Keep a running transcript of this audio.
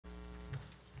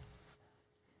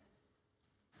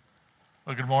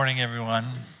Well, good morning,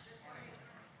 everyone.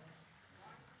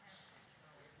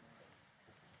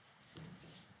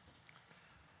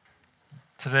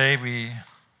 Today we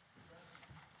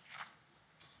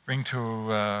bring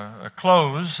to a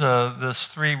close this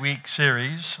 3-week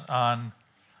series on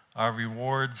our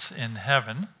rewards in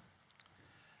heaven.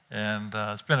 And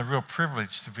it's been a real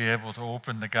privilege to be able to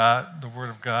open the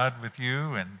Word of God with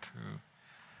you and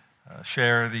to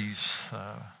share these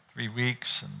 3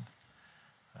 weeks and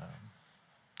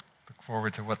look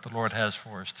forward to what the Lord has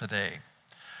for us today.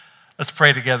 Let's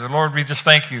pray together. Lord, we just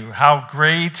thank you how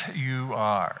great you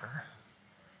are.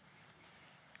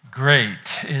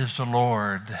 Great is the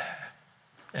Lord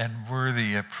and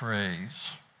worthy of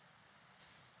praise.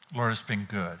 Lord, it's been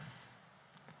good.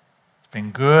 It's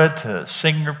been good to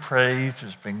sing your praise.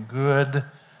 It's been good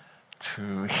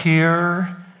to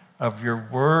hear of your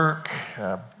work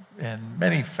in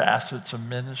many facets of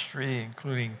ministry,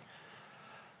 including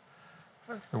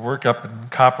the work up in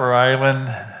Copper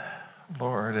Island,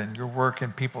 Lord, and your work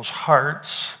in people's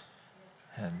hearts,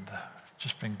 and it's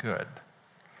just been good.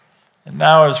 And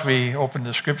now as we open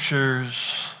the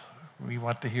scriptures, we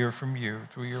want to hear from you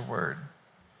through your word.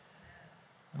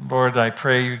 And Lord, I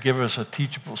pray you give us a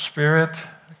teachable spirit,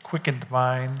 a quickened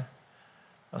mind,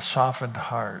 a softened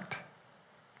heart,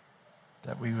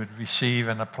 that we would receive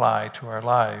and apply to our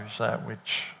lives that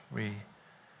which we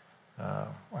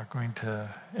are going to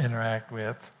interact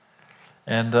with.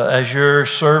 And as your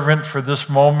servant for this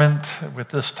moment with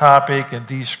this topic and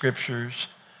these scriptures,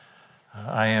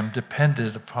 I am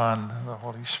dependent upon the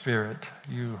Holy Spirit,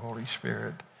 you, Holy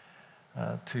Spirit,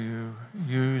 to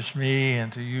use me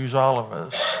and to use all of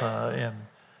us in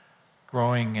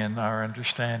growing in our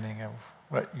understanding of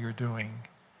what you're doing.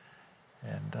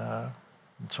 And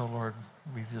so, Lord,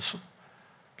 we just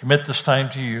commit this time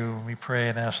to you, and we pray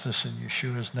and ask this in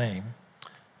Yeshua's name.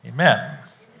 Amen.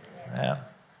 Amen.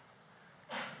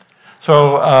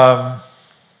 So,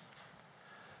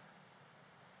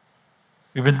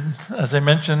 we've been, as I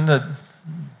mentioned,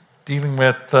 dealing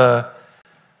with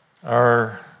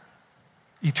our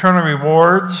eternal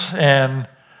rewards and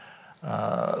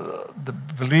the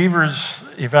believer's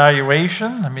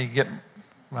evaluation. Let me get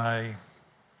my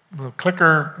little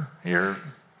clicker here.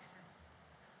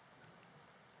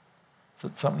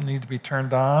 Does something need to be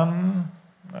turned on?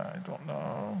 I don't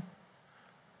know.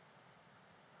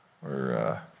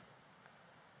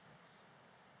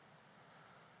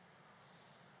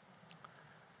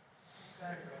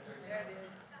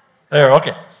 There,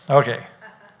 okay.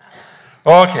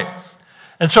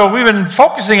 And so we've been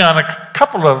focusing on a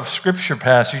couple of scripture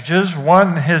passages.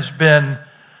 One has been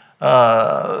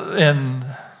in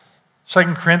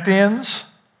 2 Corinthians.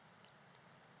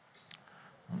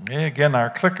 Okay, again, our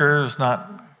clicker is not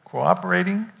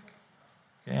cooperating.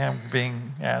 Okay, I'm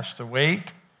being asked to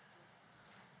wait.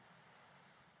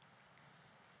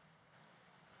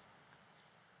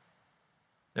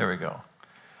 There we go.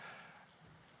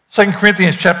 2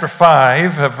 Corinthians chapter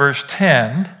 5, verse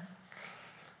 10,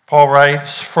 Paul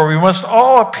writes, "For we must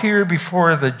all appear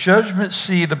before the judgment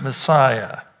seat of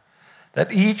Messiah,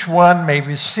 that each one may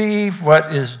receive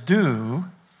what is due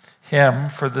him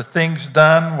for the things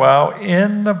done while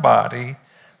in the body,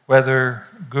 whether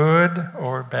good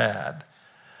or bad."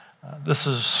 This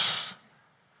is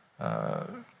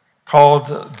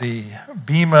called the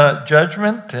Bema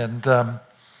judgment, and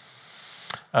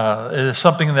it is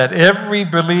something that every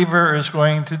believer is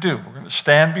going to do. We're going to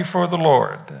stand before the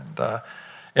Lord. And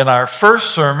in our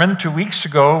first sermon 2 weeks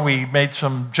ago, we made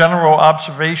some general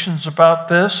observations about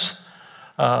this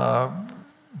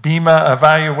Bema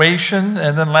evaluation.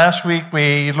 And then last week,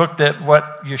 we looked at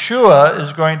what Yeshua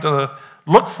is going to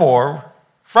look for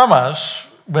from us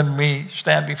when we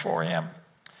stand before him.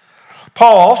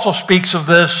 Paul also speaks of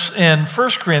this in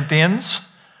 1 Corinthians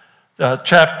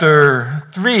chapter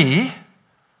 3.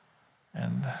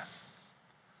 And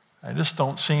I just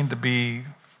don't seem to be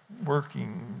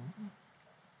working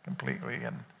completely.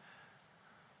 And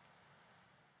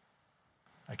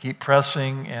I keep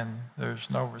pressing, and there's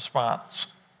no response.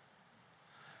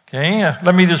 Okay,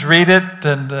 let me just read it.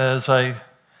 And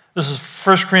this is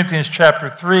 1 Corinthians chapter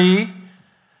 3.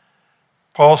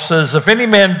 Paul says, "If any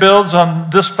man builds on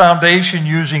this foundation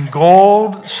using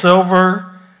gold,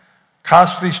 silver,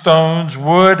 costly stones,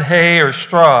 wood, hay, or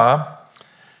straw,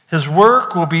 his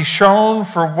work will be shown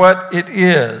for what it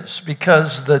is,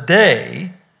 because the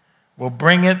day will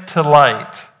bring it to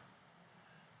light.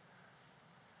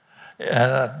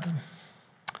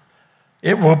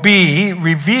 It will be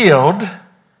revealed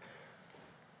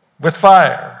with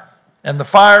fire, and the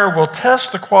fire will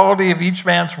test the quality of each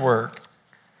man's work.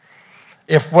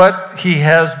 If what he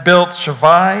has built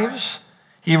survives,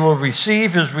 he will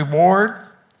receive his reward.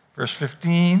 Verse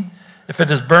 15, if it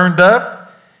is burned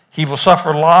up, he will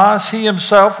suffer loss. He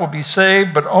himself will be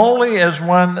saved, but only as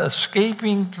one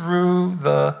escaping through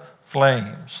the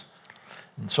flames.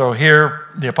 And so here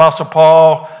the Apostle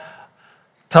Paul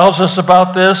tells us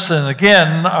about this. And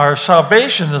again, our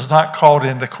salvation is not called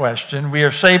into question. We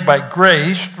are saved by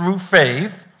grace through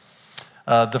faith.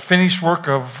 The finished work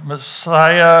of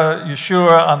Messiah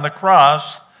Yeshua on the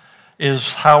cross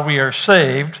is how we are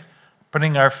saved,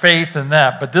 putting our faith in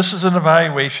that. But this is an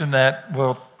evaluation that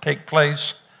will take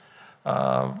place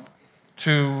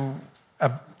to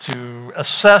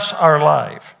assess our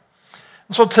life.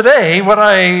 And so today, what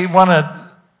I want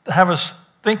to have us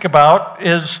think about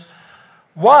is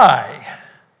why?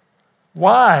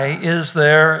 Why is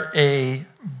there a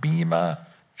Bema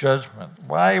judgment?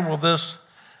 Why will this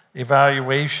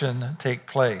evaluation take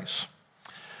place?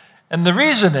 And the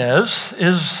reason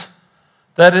is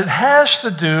that it has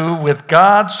to do with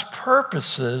God's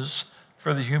purposes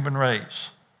for the human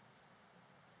race.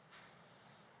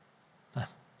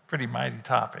 Pretty mighty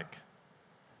topic.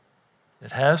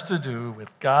 It has to do with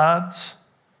God's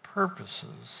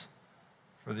purposes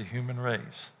for the human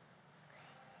race.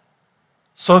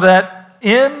 So that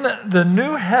in the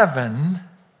new heaven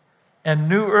and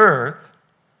new earth,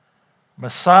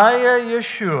 Messiah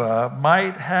Yeshua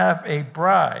might have a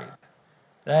bride,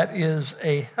 that is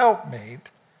a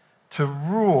helpmate, to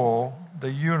rule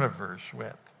the universe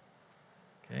with.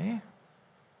 Okay?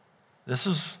 This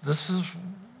is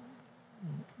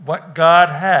what God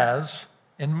has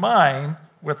in mind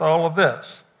with all of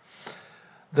this.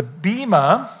 The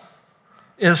Bema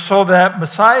is so that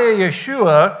Messiah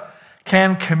Yeshua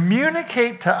can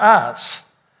communicate to us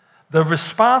the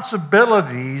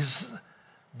responsibilities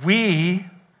we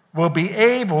will be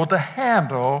able to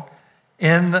handle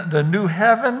in the new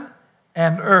heaven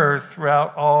and earth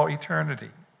throughout all eternity.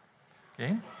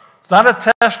 Okay? It's not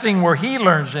a testing where he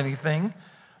learns anything.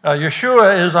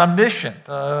 Yeshua is omniscient.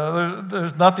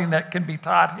 There's nothing that can be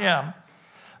taught him.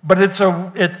 But it's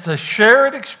a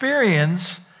shared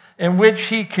experience in which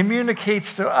he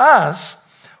communicates to us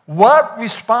what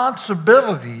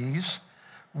responsibilities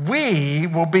we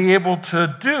will be able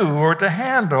to do or to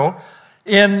handle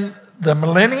in the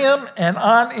millennium and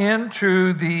on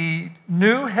into the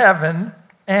new heaven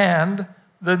and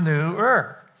the new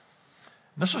earth.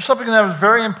 And this was something that was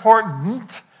very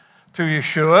important to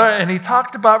Yeshua, and he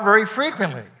talked about very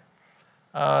frequently.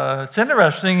 It's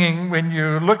interesting when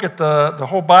you look at the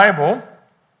whole Bible.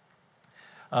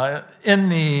 In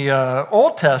the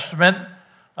Old Testament,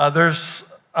 there's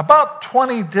about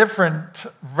 20 different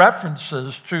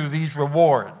references to these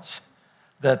rewards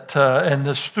that and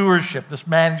this stewardship, this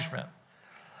management.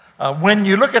 When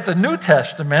you look at the New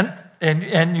Testament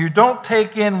and you don't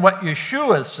take in what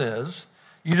Yeshua says,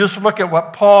 you just look at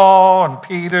what Paul and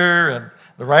Peter and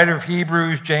the writer of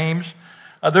Hebrews, James,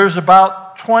 there's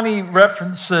about 20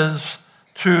 references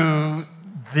to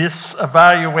this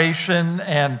evaluation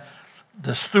and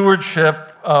the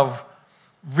stewardship of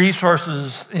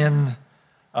resources in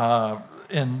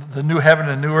the new heaven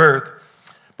and new earth.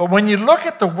 But when you look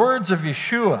at the words of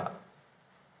Yeshua,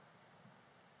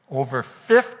 over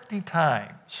 50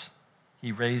 times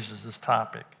he raises this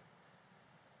topic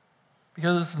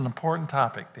because it's an important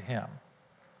topic to him.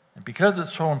 And because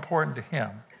it's so important to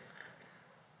him,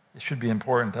 it should be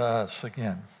important to us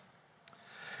again.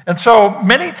 And so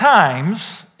many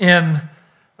times in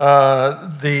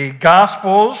the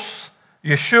Gospels,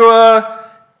 Yeshua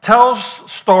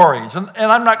tells stories. And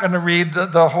I'm not going to read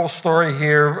the whole story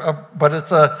here, but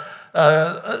it's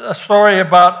a story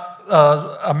about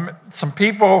some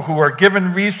people who are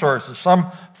given resources,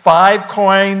 some 5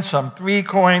 coins, some 3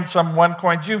 coins, some 1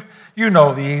 coin. You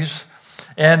know these.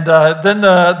 And then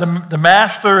the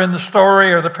master in the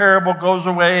story or the parable goes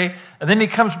away, and then he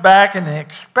comes back and he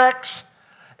expects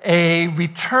a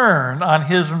return on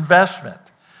his investment.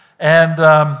 And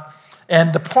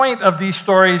the point of these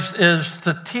stories is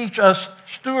to teach us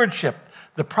stewardship,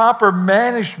 the proper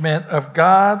management of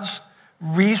God's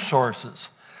resources.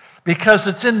 Because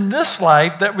it's in this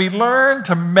life that we learn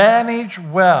to manage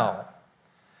well.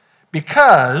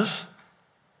 Because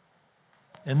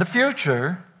in the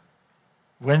future,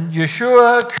 when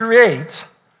Yeshua creates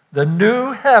the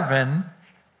new heaven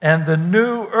and the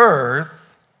new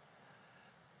earth,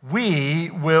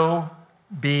 we will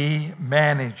be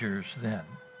managers then.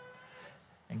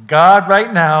 And God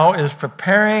right now is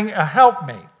preparing a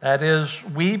helpmate. That is,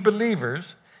 we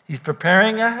believers, he's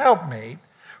preparing a helpmate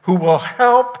who will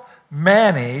help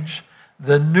manage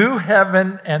the new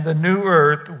heaven and the new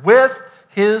earth with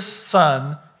his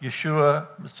son, Yeshua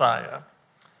Messiah.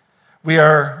 We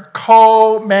are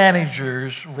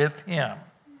co-managers with him.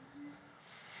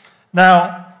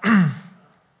 Now,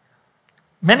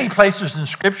 many places in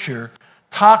Scripture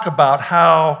talk about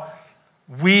how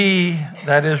we,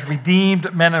 that is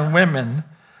redeemed men and women,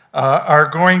 are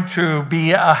going to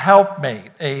be a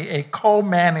helpmate, a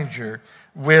co-manager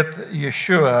with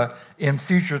Yeshua in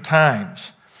future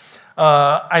times.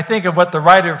 I think of what the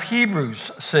writer of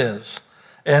Hebrews says,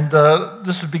 and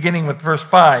this is beginning with verse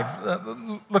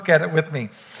 5. Look at it with me.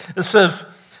 It says,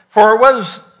 "For it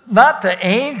was not to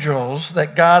angels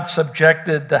that God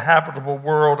subjected the habitable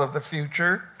world of the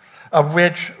future, of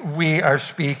which we are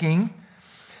speaking.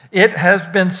 It has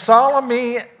been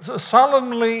solemnly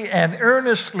and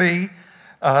earnestly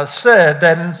said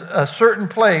that in a certain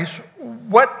place,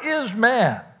 'What is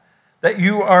man, that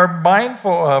you are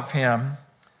mindful of him,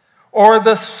 or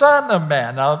the Son of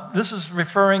Man?'" Now, this is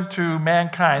referring to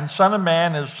mankind. Son of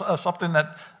Man is something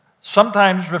that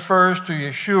sometimes refers to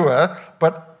Yeshua,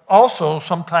 but also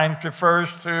sometimes refers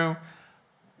to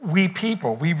we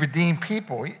people, we redeemed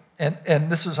people. And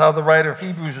this is how the writer of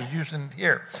Hebrews is using it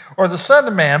here. "Or the Son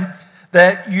of Man,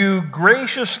 that you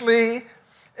graciously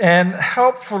and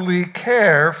helpfully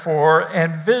care for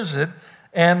and visit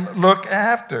and look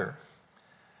after.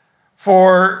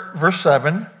 For," verse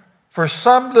 7, "for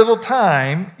some little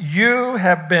time you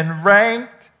have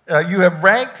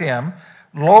ranked him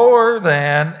lower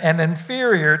than and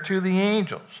inferior to the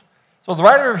angels." So the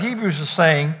writer of Hebrews is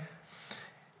saying,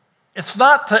 it's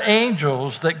not to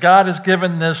angels that God has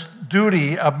given this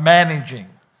duty of managing.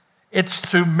 It's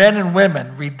to men and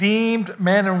women, redeemed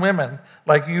men and women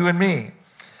like you and me.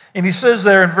 And he says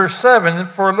there in verse 7,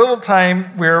 "For a little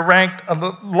time we are ranked a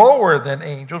little lower than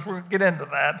angels." We'll get into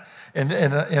that in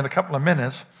a couple of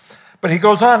minutes. But he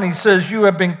goes on, he says, "You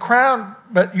have been crowned,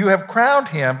 but you have crowned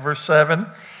him," verse 7,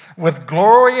 "with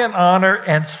glory and honor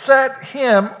and set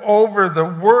him over the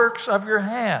works of your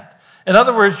hand." In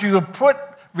other words, you have put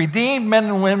redeemed men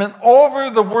and women over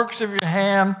the works of your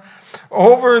hand,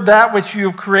 over that which you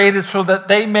have created, so that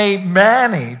they may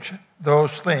manage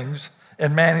those things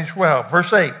and manage well.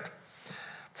 Verse 8,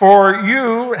 "For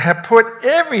you have put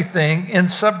everything in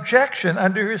subjection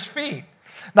under his feet."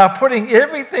 Now, putting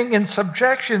everything in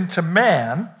subjection to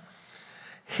man,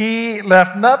 he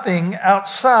left nothing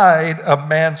outside of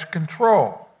man's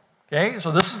control. Okay,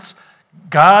 so this is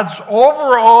God's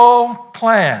overall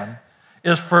plan,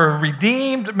 is for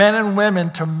redeemed men and women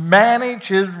to manage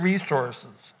his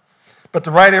resources. But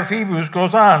the writer of Hebrews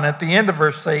goes on at the end of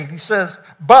verse 8. He says,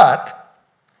 "But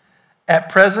at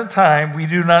present time we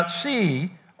do not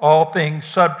see all things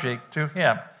subject to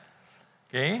him."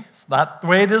 Okay? It's not the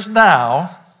way it is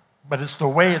now, but it's the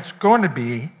way it's going to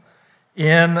be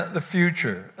in the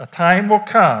future. A time will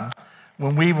come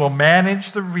when we will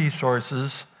manage the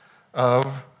resources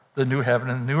of the new heaven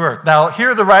and the new earth. Now,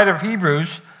 here the writer of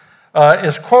Hebrews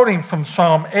is quoting from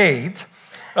Psalm 8.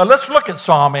 Let's look at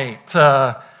Psalm 8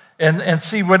 and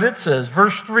see what it says.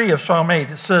 Verse 3 of Psalm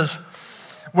 8, it says,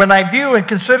 "When I view and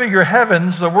consider your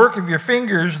heavens, the work of your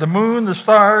fingers, the moon, the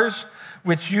stars,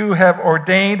 which you have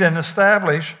ordained and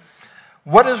established,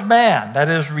 what is man?" That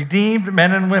is, redeemed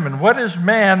men and women. "What is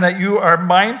man that you are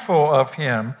mindful of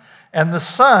him, and the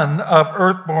son of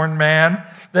earthborn man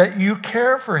that you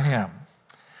care for him?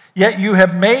 Yet you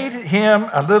have made him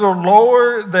a little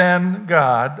lower than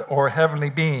God or heavenly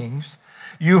beings.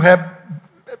 You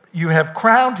have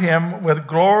crowned him with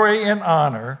glory and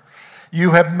honor.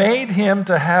 You have made him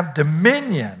to have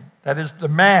dominion," that is, to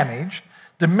manage,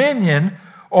 "dominion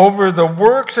over the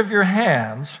works of your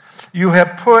hands. You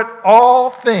have put all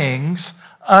things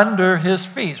under his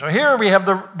feet." So here we have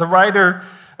the writer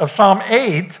of Psalm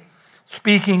 8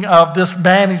 speaking of this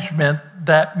management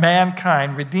that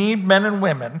mankind, redeemed men and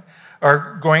women,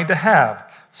 are going to have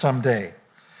someday.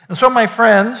 And so, my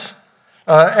friends,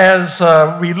 as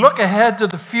we look ahead to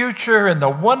the future and the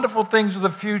wonderful things of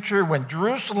the future, when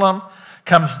Jerusalem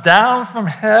comes down from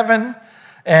heaven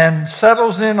and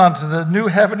settles in onto the new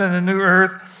heaven and the new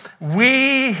earth,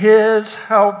 we, his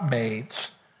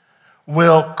helpmates,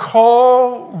 will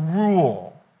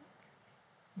co-rule.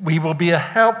 We will be a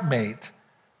helpmate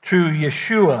to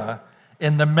Yeshua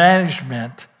in the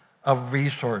management of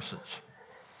resources.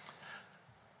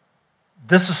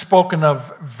 This is spoken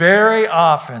of very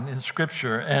often in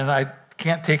Scripture, and I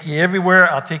can't take you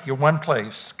everywhere. I'll take you one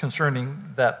place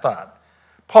concerning that thought.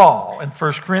 Paul in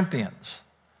 1 Corinthians.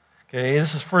 Okay,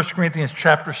 this is 1 Corinthians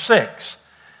chapter 6.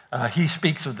 He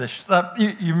speaks of this.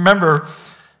 You remember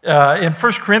in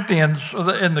 1 Corinthians,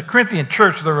 in the Corinthian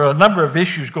church, there were a number of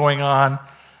issues going on,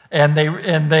 and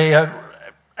they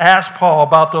asked Paul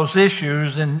about those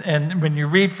issues, and when you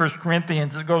read 1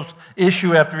 Corinthians, it goes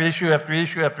issue after issue after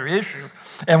issue after issue.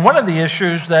 And one of the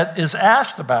issues that is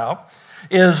asked about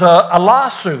is a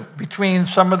lawsuit between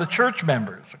some of the church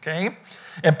members, okay?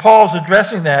 And Paul's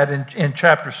addressing that in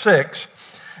chapter 6.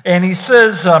 And he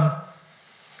says,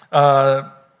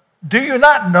 do you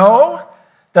not know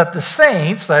that the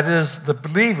saints, that is the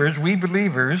believers, we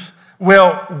believers,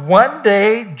 will one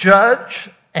day judge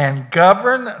and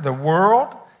govern the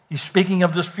world? He's speaking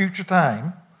of this future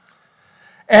time.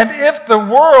 And if the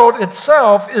world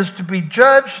itself is to be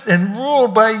judged and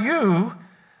ruled by you,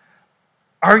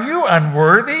 are you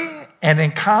unworthy and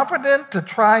incompetent to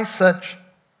try such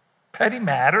petty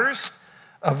matters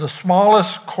of the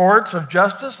smallest courts of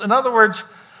justice? In other words,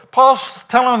 Paul's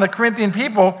telling the Corinthian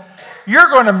people, you're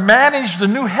going to manage the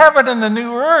new heaven and the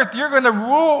new earth. You're going to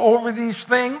rule over these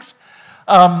things.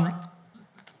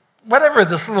 Whatever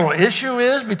this little issue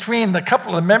is between a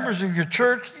couple of members of your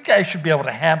church, you guys should be able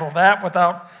to handle that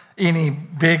without any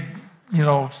big,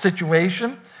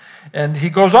 situation. And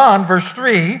he goes on, verse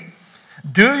 3,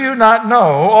 do you not know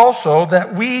also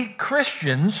that we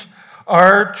Christians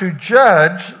are to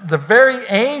judge the very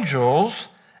angels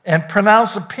and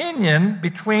pronounce opinion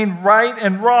between right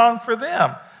and wrong for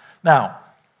them? Now,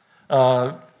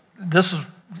 this is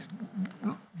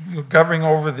governing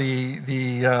over the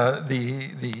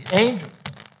angel.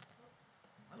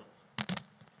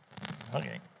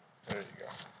 Okay, there you go.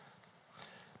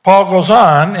 Paul goes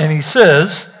on and he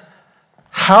says,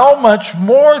 how much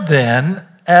more then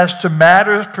as to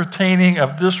matters pertaining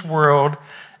of this world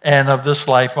and of this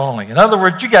life only? In other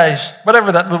words, you guys,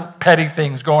 whatever that little petty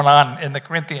thing's going on in the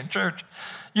Corinthian church,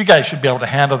 you guys should be able to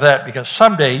handle that, because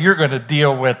someday you're going to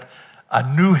deal with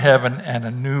a new heaven and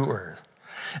a new earth.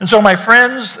 And so, my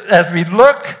friends, as we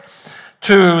look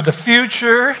to the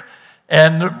future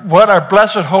and what our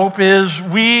blessed hope is,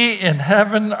 we in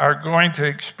heaven are going to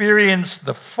experience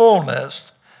the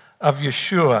fullness of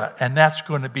Yeshua, and that's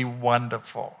going to be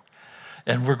wonderful.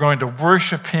 And we're going to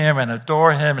worship him and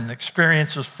adore him and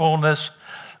experience his fullness.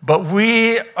 But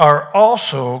we are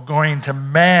also going to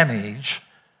manage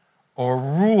or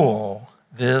rule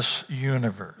this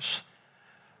universe.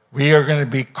 We are going to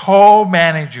be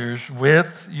co-managers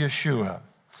with Yeshua.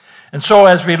 And so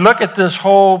as we look at this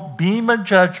whole beam of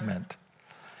judgment,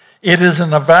 it is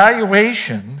an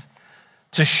evaluation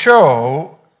to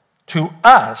show to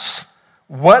us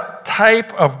what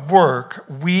type of work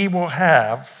we will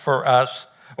have for us,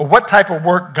 or what type of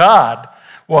work God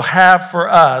will have for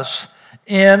us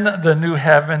in the new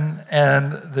heaven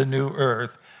and the new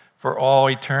earth for all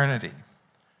eternity.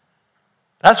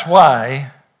 That's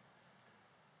why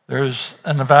there's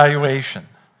an evaluation.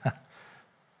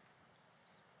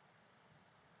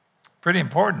 Pretty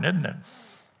important, isn't it?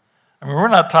 I mean, we're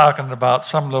not talking about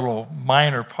some little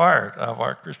minor part of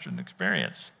our Christian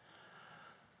experience.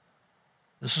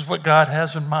 This is what God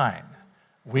has in mind.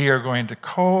 We are going to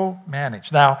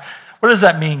co-manage. Now, what does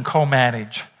that mean,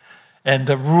 co-manage? And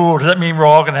the rule, does that mean we're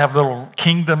all going to have little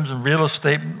kingdoms and real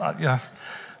estate?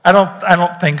 I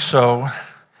don't think so.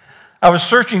 I was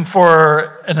searching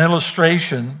for an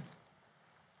illustration,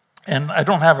 and I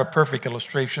don't have a perfect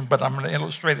illustration, but I'm going to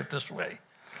illustrate it this way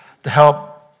to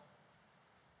help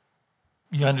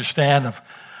you understand of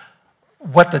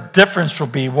what the difference will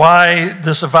be, why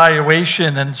this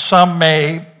evaluation, and some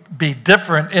may be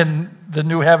different in the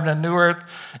new heaven and new earth,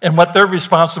 and what they're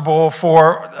responsible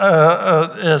for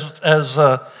as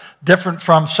different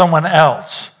from someone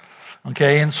else.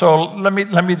 Okay, and so let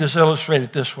me just illustrate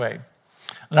it this way.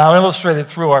 And I'll illustrate it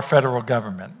through our federal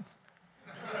government.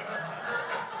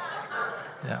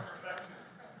 Yeah.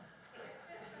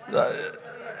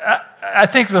 I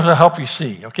think this will help you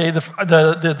see, okay?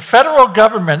 The federal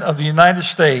government of the United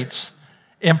States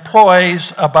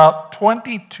employs about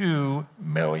 22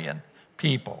 million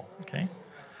people, okay?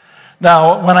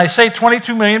 Now, when I say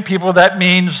 22 million people, that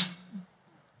means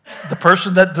the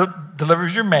person that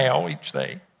delivers your mail each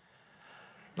day.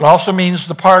 It also means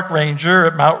the park ranger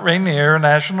at Mount Rainier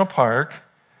National Park,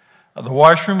 the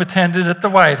washroom attendant at the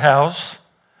White House,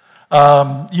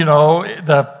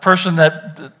 the person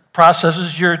that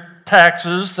processes your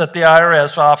taxes at the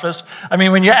IRS office. I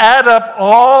mean, when you add up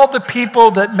all the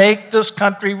people that make this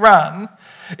country run,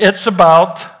 it's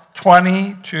about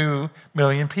 22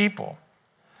 million people.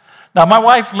 Now, my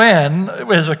wife, Lynn,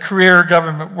 is a career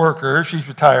government worker. She's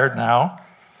retired now.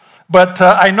 But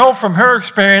I know from her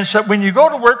experience that when you go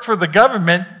to work for the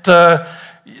government,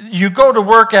 you go to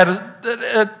work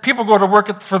people go to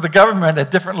work for the government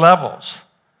at different levels.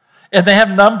 And they have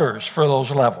numbers for those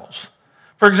levels.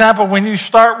 For example, when you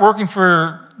start working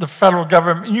for the federal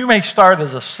government, you may start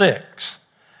as a 6.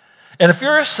 And if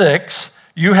you're a 6,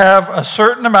 you have a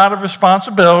certain amount of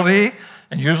responsibility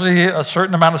and usually a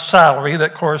certain amount of salary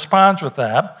that corresponds with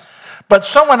that. But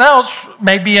someone else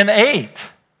may be an 8,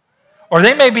 or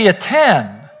they may be a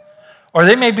 10, or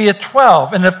they may be a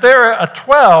 12. And if they're a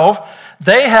 12,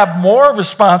 they have more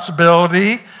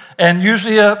responsibility and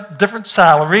usually a different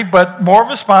salary, but more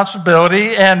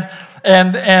responsibility and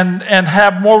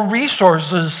have more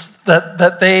resources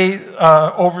that they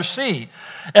oversee.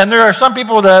 And there are some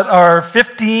people that are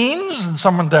 15s and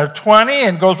someone that are 20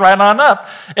 and goes right on up.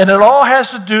 And it all has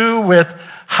to do with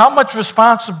how much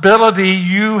responsibility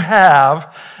you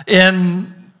have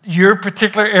in your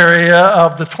particular area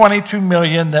of the 22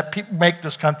 million that people make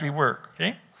this country work,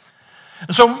 okay?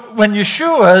 And so when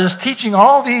Yeshua is teaching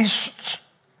all these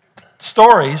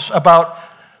stories about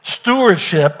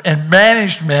stewardship and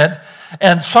management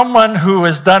and someone who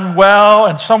has done well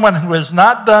and someone who has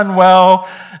not done well,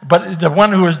 but the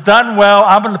one who has done well,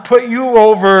 I'm going to put you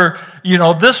over,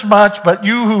 this much, but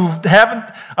you who haven't,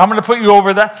 I'm going to put you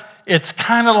over that. It's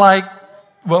kind of like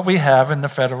what we have in the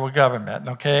federal government,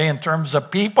 okay, in terms of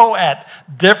people at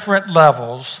different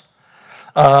levels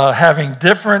having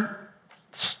different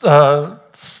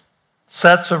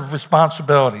sets of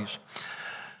responsibilities.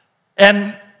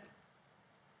 And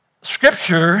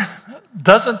Scripture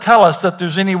doesn't tell us that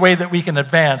there's any way that we can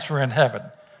advance. We're in heaven.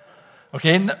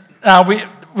 Okay, now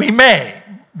we may,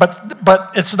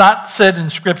 but it's not said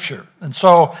in Scripture. And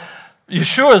so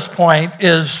Yeshua's point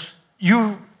is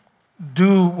you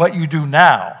do what you do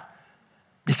now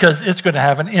because it's going to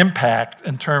have an impact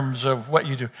in terms of what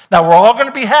you do. Now, we're all going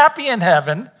to be happy in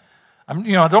heaven. I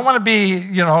don't want to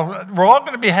be, we're all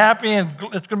going to be happy and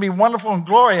it's going to be wonderful and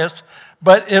glorious,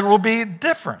 but it will be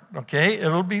different, okay? It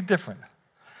will be different.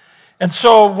 And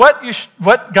so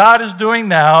what God is doing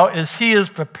now is he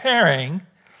is preparing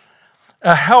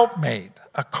a helpmate,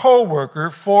 a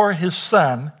co-worker for his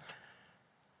son,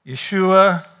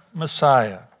 Yeshua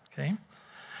Messiah, okay?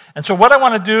 And so what I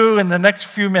want to do in the next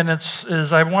few minutes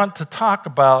is I want to talk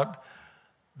about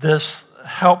this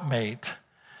helpmate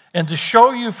and to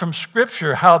show you from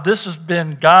Scripture how this has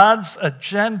been God's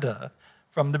agenda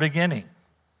from the beginning.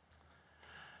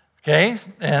 Okay?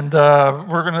 And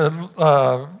we're going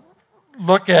to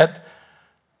look at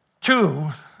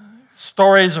 2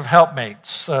 stories of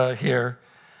helpmates here.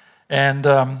 And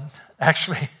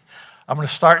actually, I'm going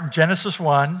to start in Genesis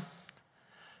 1,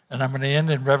 and I'm going to end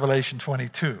in Revelation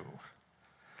 22.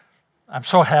 I'm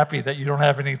so happy that you don't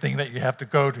have anything that you have to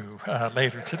go to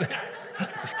later today.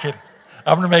 Just kidding.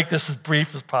 I'm going to make this as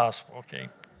brief as possible, okay?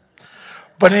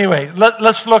 But anyway,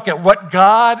 let's look at what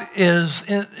God is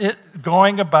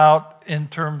going about in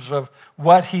terms of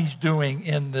what he's doing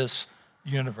in this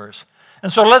universe.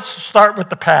 And so let's start with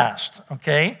the past,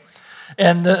 okay?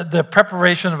 And the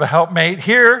preparation of a helpmate.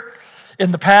 Here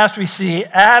in the past, we see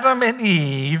Adam and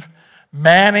Eve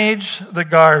manage the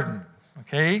garden,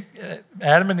 okay?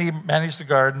 Adam and Eve manage the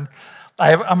garden.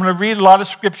 I'm going to read a lot of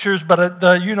scriptures, but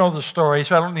you know the story,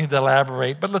 so I don't need to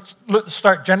elaborate. But let's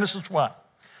start Genesis 1,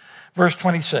 verse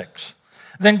 26.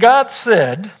 Then God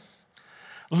said,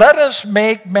 "Let us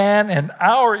make man in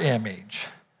our image,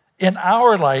 in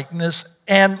our likeness,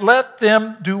 and let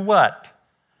them do what?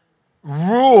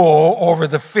 Rule over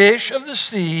the fish of the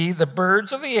sea, the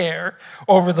birds of the air,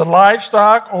 over the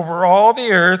livestock, over all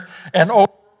the earth, and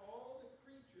over all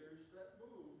the creatures that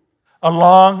move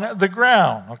along the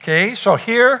ground." Okay, so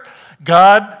here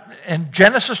God in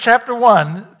Genesis chapter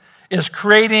 1 is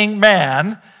creating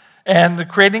man and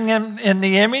creating him in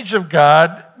the image of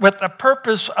God with the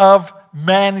purpose of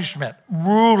management,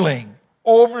 ruling,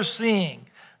 overseeing,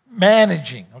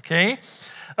 managing, okay?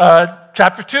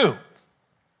 Chapter 2.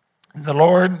 The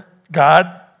Lord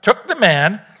God took the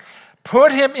man,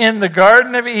 put him in the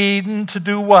Garden of Eden to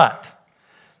do what?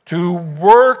 To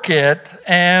work it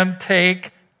and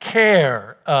take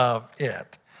care of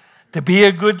it. To be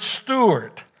a good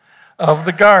steward of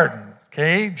the garden.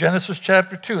 Okay, Genesis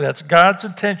chapter 2. That's God's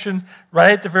intention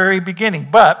right at the very beginning.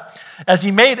 But as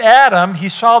he made Adam, he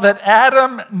saw that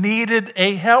Adam needed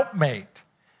a helpmate.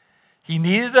 He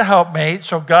needed a helpmate,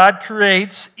 so God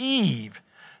creates Eve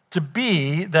to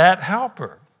be that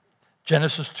helper.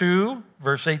 Genesis 2,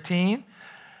 verse 18.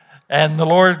 And the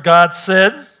Lord God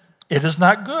said, "It is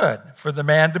not good for the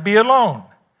man to be alone.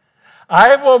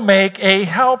 I will make a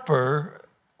helper,"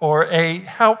 or a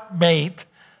helpmate,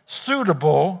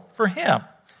 "suitable for him."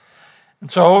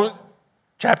 And so,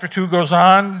 chapter 2 goes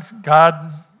on.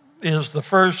 God is the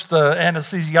first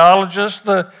anesthesiologist.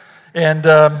 Then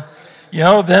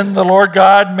the Lord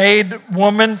God made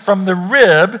woman from the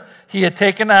rib he had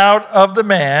taken out of the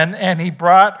man, and he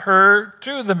brought her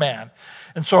to the man.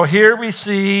 And so here we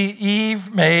see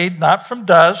Eve made not from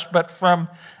dust, but from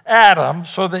Adam,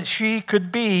 so that she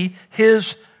could be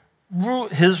his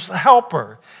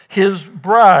helper, his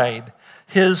bride,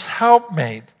 his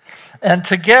helpmate. And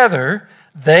together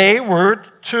they were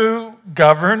to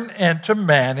govern and to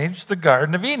manage the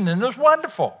Garden of Eden. And it was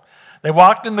wonderful. They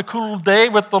walked in the cool day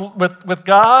with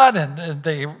God, and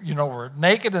they were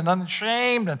naked and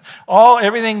unashamed, and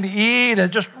everything to eat,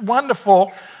 and just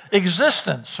wonderful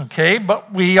existence. Okay,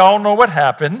 but we all know what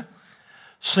happened.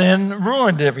 Sin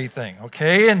ruined everything.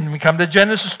 Okay, and we come to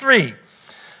Genesis 3.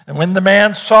 And when the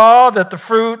man saw that the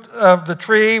fruit of the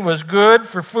tree was good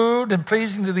for food and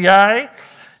pleasing to the eye,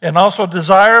 and also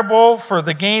desirable for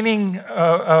the gaining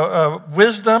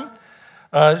wisdom,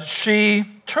 she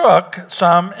took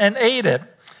some and ate it.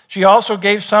 She also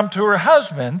gave some to her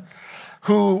husband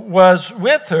who was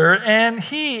with her, and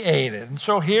he ate it. And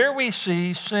so here we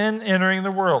see sin entering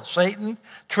the world. Satan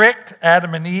tricked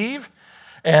Adam and Eve,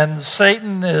 and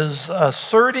Satan is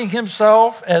asserting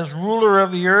himself as ruler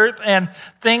of the earth, and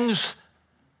things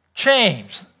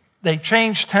change. They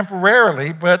change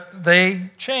temporarily, but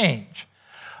they change.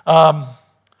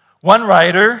 One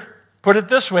writer put it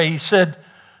this way. He said,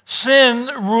 sin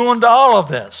ruined all of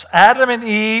this. Adam and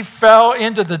Eve fell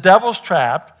into the devil's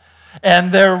trap,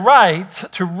 and their right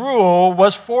to rule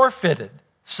was forfeited.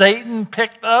 Satan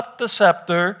picked up the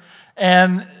scepter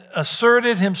and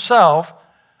asserted himself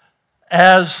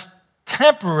as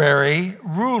temporary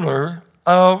ruler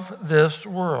of this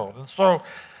world. And so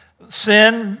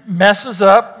sin messes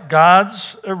up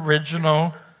God's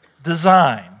original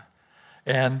design.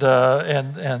 And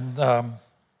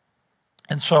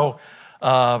so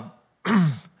I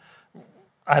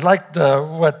like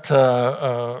what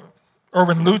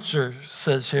Erwin Lutzer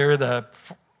says here, the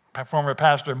former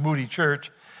pastor of Moody Church.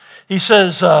 He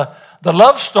says, the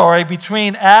love story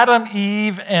between Adam,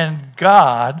 Eve, and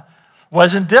God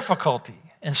was in difficulty.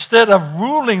 Instead of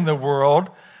ruling the world,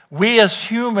 we as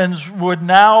humans would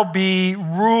now be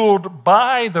ruled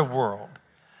by the world.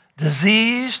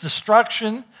 Disease,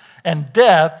 destruction, and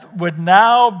death would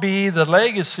now be the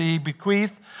legacy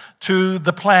bequeathed to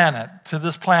the planet, to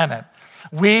this planet.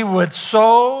 We would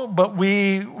sow,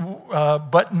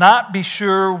 but not be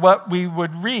sure what we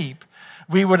would reap.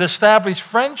 We would establish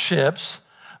friendships,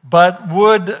 but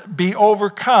would be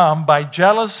overcome by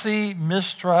jealousy,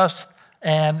 mistrust,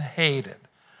 and hated.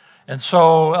 And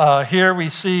so here we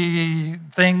see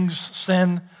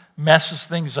sin messes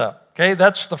things up. Okay,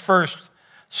 that's the first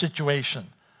situation.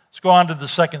 Let's go on to the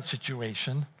second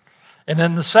situation. And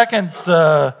in the second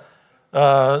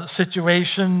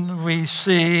situation, we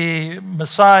see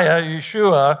Messiah,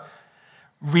 Yeshua,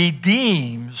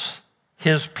 redeems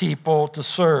his people to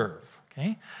serve.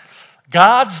 Okay?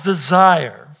 God's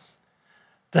desire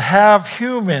to have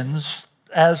humans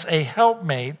as a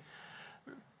helpmate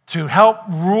to help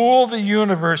rule the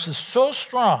universe is so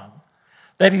strong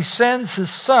that he sends his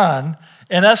son,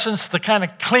 in essence, to kind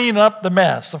of clean up the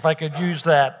mess, if I could use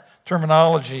that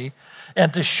terminology,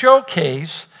 and to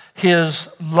showcase his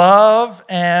love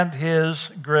and his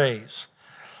grace.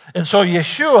 And so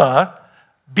Yeshua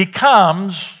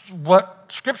becomes what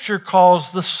Scripture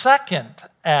calls the second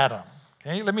Adam.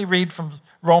 Okay, let me read from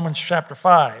Romans chapter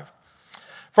 5.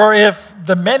 For if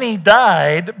the many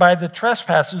died by the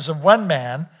trespasses of one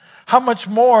man, how much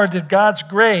more did God's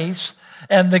grace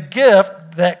and the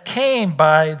gift that came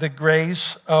by the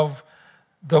grace of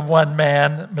the one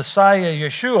man, Messiah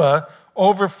Yeshua,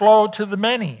 overflow to the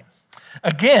many?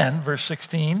 Again, verse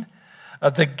 16,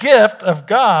 the gift of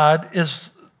God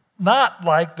is not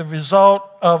like the result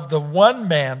of the one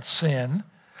man's sin.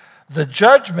 The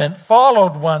judgment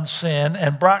followed one sin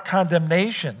and brought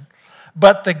condemnation,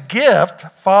 but the gift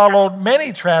followed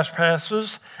many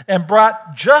trespasses and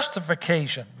brought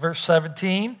justification. Verse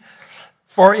 17,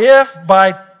 for if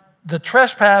by the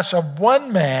trespass of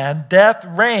one man death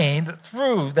reigned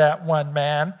through that one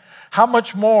man, how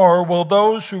much more will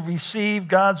those who receive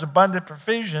God's abundant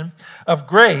provision of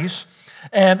grace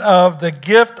and of the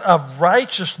gift of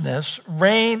righteousness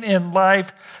reign in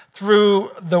life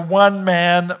through the one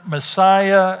man,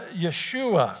 Messiah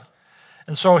Yeshua?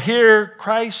 And so here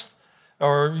Christ,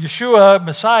 or Yeshua,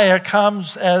 Messiah,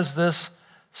 comes as this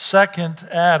second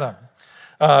Adam.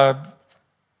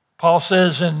 Paul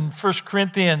says in 1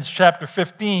 Corinthians chapter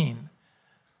 15,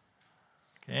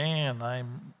 okay, and I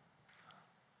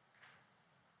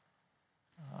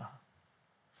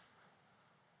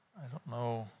don't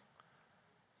know.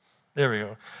 There we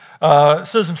go. It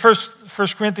says in 1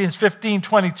 Corinthians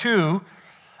 15:22,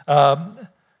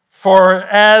 for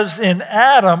as in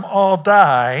Adam all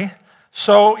die,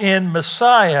 so in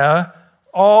Messiah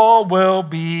all will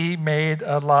be made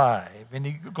alive. And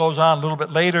he goes on a little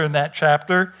bit later in that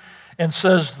chapter and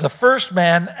says, the first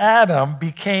man, Adam,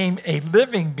 became a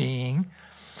living being.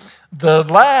 The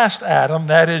last Adam,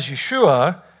 that is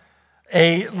Yeshua,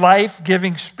 a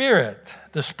life-giving spirit.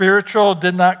 The spiritual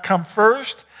did not come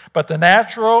first, but the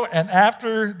natural, and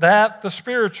after that, the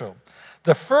spiritual.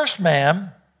 The first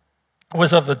man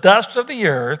was of the dust of the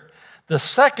earth, the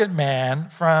second man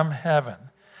from heaven.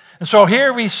 And so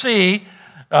here we see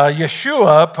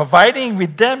Yeshua providing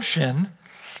redemption,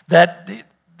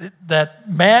 that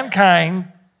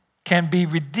mankind can be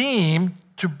redeemed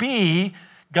to be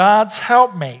God's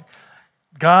helpmate,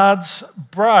 God's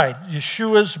bride,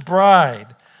 Yeshua's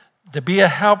bride, to be a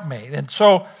helpmate. And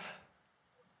so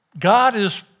God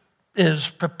is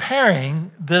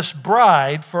preparing this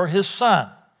bride for his son.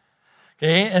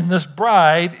 Okay? And this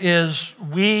bride is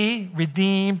we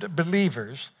redeemed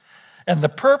believers. And the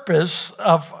purpose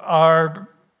of our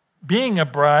being a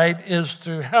bride is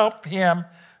to help him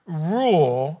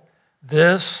rule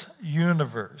this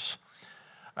universe.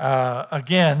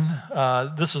 Again,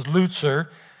 this is Lutzer.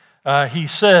 He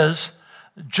says,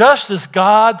 just as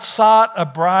God sought a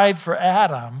bride for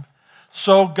Adam,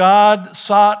 so God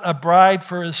sought a bride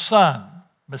for his son,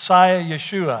 Messiah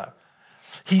Yeshua.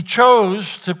 He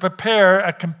chose to prepare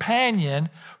a companion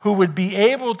who would be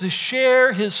able to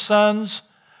share his son's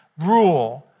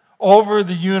rule over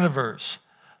the universe,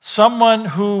 someone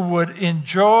who would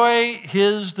enjoy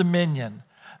his dominion.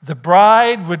 The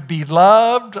bride would be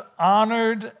loved,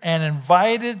 honored, and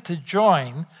invited to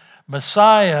join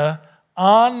Messiah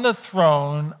on the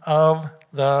throne of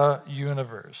the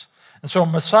universe. And so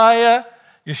Messiah,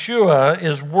 Yeshua,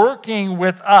 is working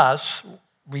with us,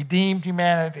 redeemed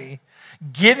humanity,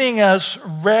 getting us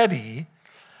ready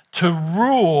to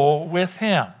rule with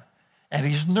him. And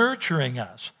he's nurturing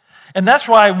us. And that's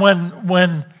why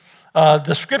when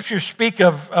the scriptures speak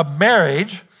of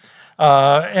marriage,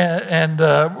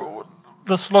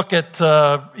 let's look at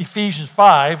Ephesians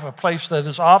 5, a place that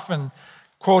is often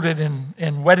quoted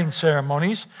in wedding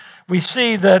ceremonies. We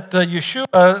see that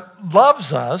Yeshua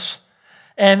loves us,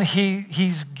 and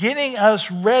he's getting us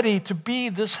ready to be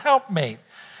this helpmate.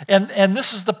 And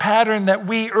this is the pattern that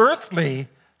we earthly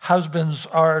husbands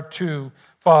are to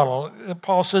follow.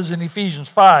 Paul says in Ephesians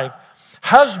 5,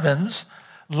 husbands,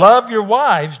 love your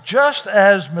wives just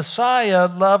as Messiah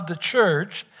loved the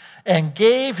church and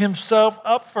gave himself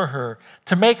up for her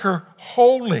to make her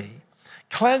holy,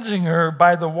 cleansing her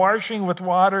by the washing with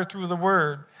water through the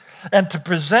word, and to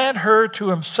present her to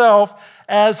himself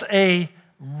as a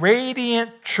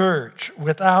radiant church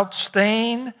without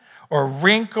stain or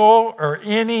wrinkle or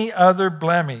any other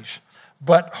blemish,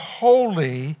 but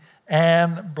holy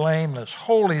and blameless.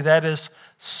 Holy, that is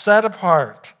set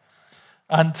apart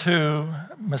unto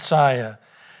Messiah.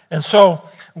 And so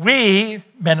we,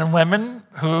 men and women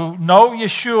who know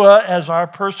Yeshua as our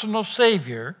personal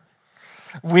Savior,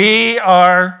 we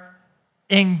are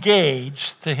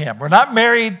engaged to him. We're not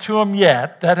married to him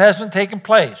yet. That hasn't taken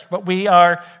place. But we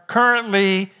are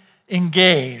currently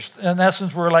engaged. In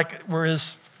essence, we're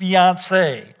his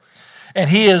fiancé. And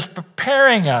he is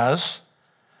preparing us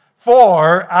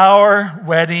for our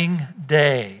wedding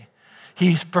day.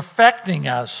 He's perfecting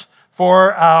us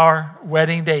for our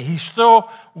wedding day. He's still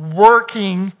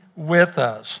working with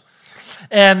us.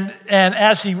 And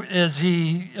as he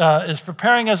is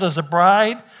preparing us as a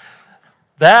bride,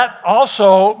 that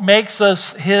also makes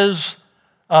us his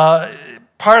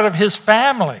part of his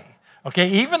family. Okay,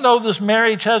 even though this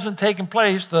marriage hasn't taken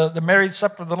place, the marriage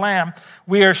supper of the Lamb,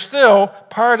 we are still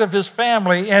part of his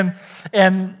family,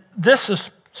 and this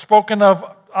is spoken of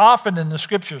often in the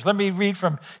Scriptures. Let me read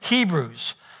from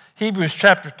Hebrews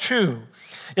chapter 2.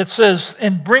 It says,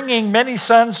 in bringing many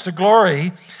sons to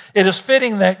glory, it is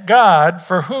fitting that God,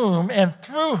 for whom and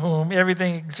through whom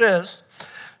everything exists,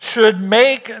 should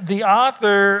make the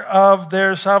author of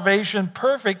their salvation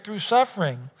perfect through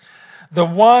suffering.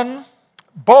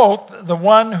 Both the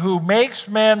one who makes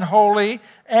men holy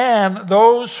and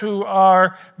those who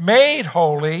are made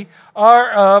holy are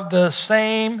of the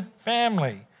same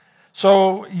family.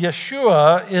 So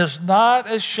Yeshua is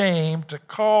not ashamed to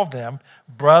call them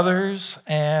brothers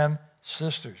and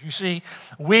sisters. You see,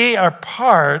 we are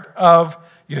part of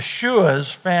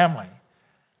Yeshua's family.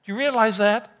 Do you realize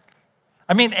that?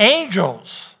 I mean,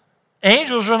 angels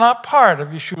are not part of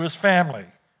Yeshua's family,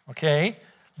 okay?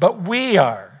 But we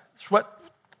are. It's what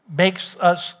makes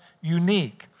us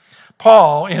unique.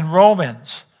 Paul in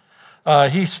Romans,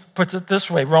 he puts it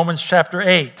this way, Romans chapter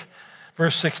 8,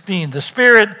 verse 16. The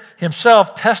Spirit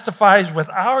himself testifies with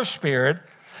our spirit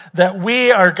that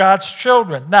we are God's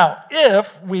children. Now,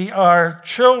 if we are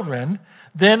children,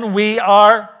 then we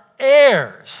are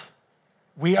heirs.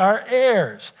 We are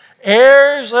heirs.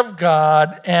 Heirs of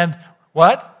God and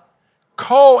what?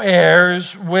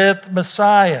 Co-heirs with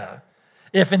Messiah.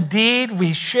 If indeed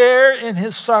we share in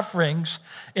his sufferings,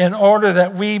 in order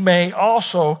that we may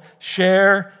also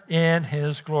share in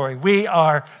his glory. We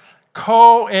are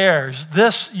co-heirs.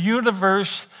 This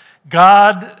universe,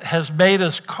 God has made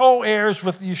us co-heirs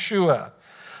with Yeshua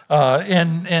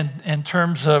in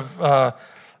terms of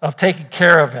taking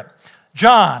care of it.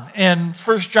 John, in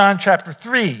 1 John chapter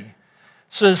 3,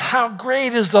 says, how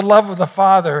great is the love of the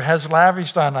Father has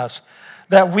lavished on us,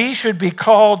 that we should be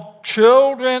called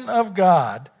children of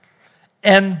God,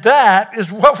 and that is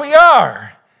what we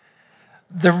are.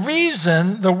 The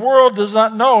reason the world does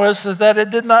not know us is that it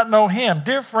did not know him.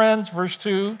 Dear friends, verse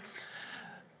 2,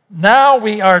 now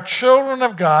we are children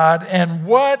of God, and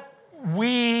what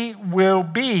we will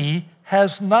be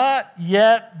has not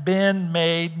yet been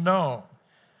made known.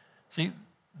 See,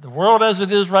 the world as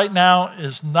it is right now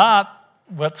is not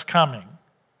what's coming.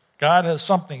 God has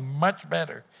something much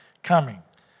better coming.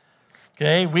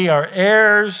 Okay, we are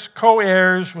heirs,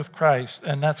 co-heirs with Christ,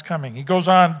 and that's coming. He goes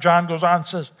on, John goes on and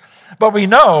says, but we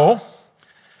know,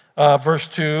 verse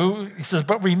 2, he says,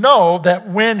 but we know that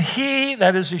when he,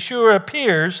 that is Yeshua,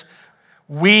 appears,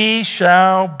 we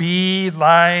shall be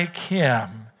like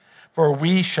him, for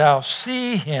we shall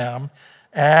see him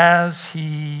as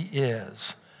he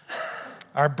is.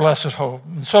 Our blessed hope.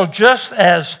 And so just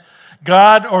as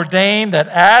God ordained that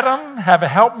Adam have a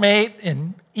helpmate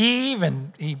in Eve,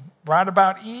 and he brought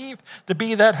about Eve to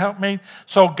be that helpmate,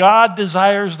 so God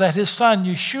desires that his son,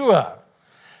 Yeshua,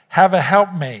 have a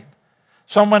helpmate,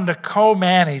 someone to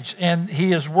co-manage, and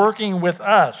he is working with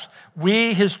us.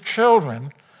 We, his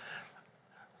children,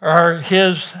 are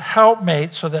his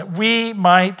helpmates so that we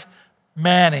might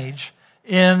manage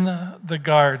in the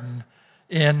garden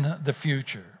in the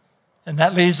future. And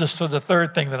that leads us to the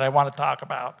third thing that I want to talk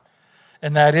about,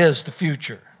 and that is the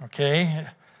future, okay?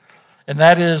 And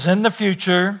that is, in the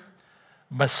future,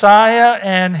 Messiah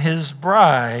and his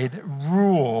bride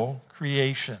rule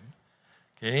creation.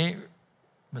 Okay?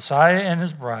 Messiah and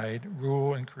his bride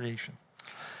rule in creation.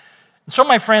 And so,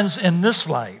 my friends, in this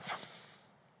life,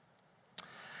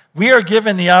 we are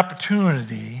given the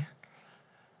opportunity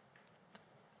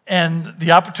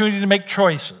to make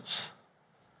choices.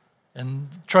 And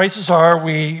choices are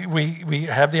we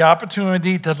have the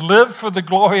opportunity to live for the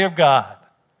glory of God,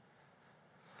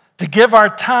 to give our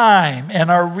time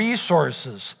and our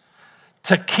resources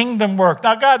to kingdom work.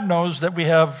 Now, God knows that we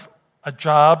have a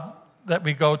job that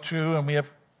we go to, and we have,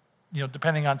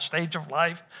 depending on stage of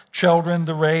life, children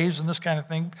to raise and this kind of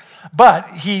thing. But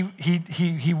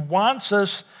he wants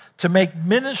us to make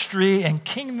ministry and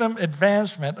kingdom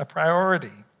advancement a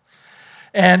priority.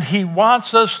 And he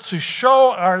wants us to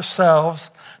show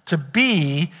ourselves to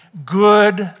be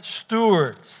good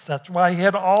stewards. That's why he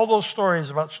had all those stories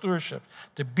about stewardship,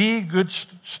 to be good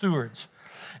stewards.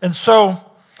 And so,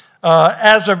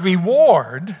 as a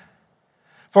reward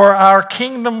for our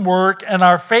kingdom work and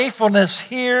our faithfulness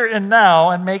here and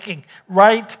now and making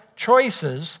right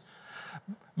choices,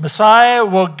 Messiah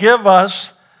will give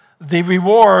us the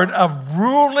reward of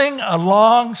ruling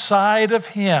alongside of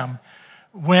him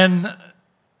when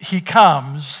he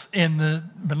comes in the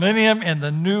millennium, in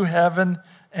the new heaven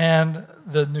and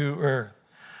the new earth.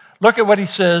 Look at what he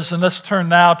says, and let's turn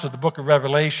now to the book of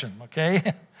Revelation,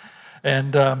 okay?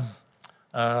 And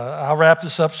I'll wrap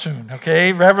this up soon,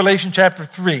 okay? Revelation chapter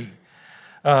 3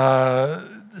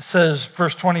 says,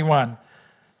 verse 21,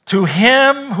 to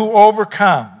him who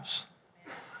overcomes,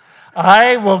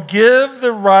 I will give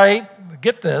the right,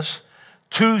 get this,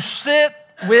 to sit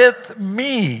with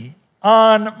me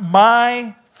on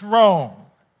my throne,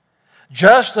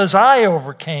 just as I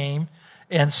overcame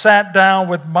and sat down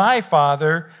with my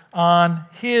Father on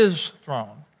his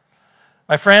throne.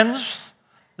 My friends,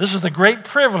 this is the great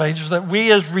privilege that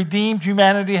we as redeemed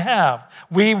humanity have.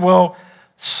 We will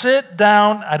sit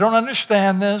down. I don't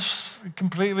understand this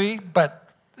completely,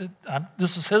 but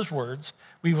this is his words.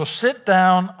 We will sit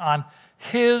down on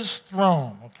his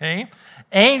throne, okay?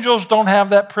 Angels don't have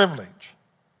that privilege.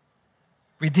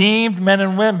 Redeemed men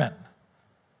and women,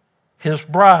 his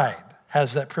bride,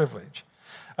 has that privilege.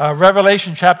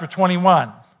 Revelation chapter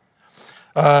 21,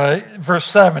 verse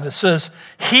 7, it says,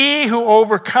 he who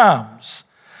overcomes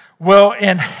will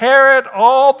inherit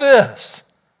all this,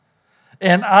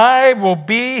 and I will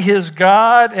be his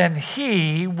God, and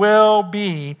he will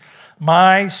be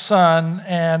my son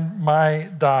and my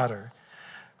daughter.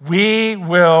 We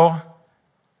will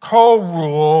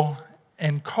co-rule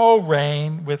and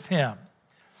co-reign with him.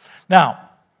 Now,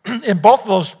 in both of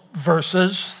those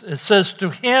verses, it says, to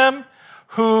him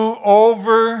who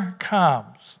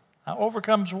overcomes. Now,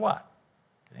 overcomes what?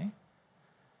 Okay.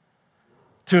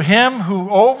 To him who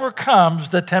overcomes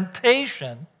the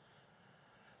temptation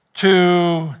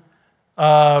to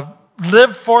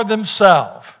live for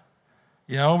themselves.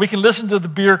 You know, we can listen to the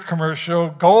beer commercial,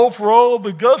 go for all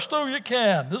the gusto you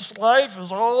can. This life is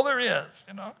all there is,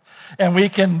 you know. And we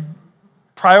can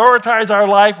prioritize our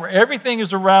life where everything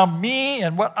is around me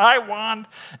and what I want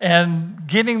and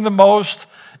getting the most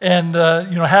and,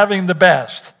 having the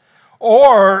best.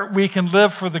 Or we can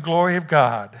live for the glory of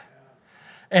God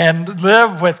and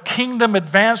live with kingdom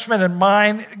advancement in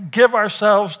mind, give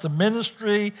ourselves to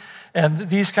ministry and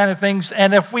these kind of things.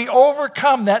 And if we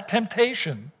overcome that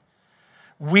temptation,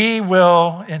 we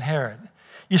will inherit.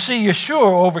 You see,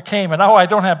 Yeshua overcame, and I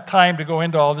don't have time to go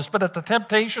into all this, but at the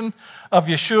temptation of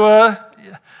Yeshua,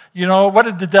 what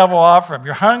did the devil offer him?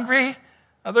 You're hungry?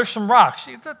 There's some rocks.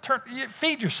 You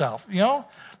feed yourself, No,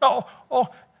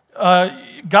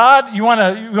 God, you want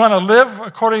to live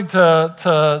according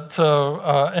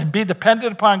to and be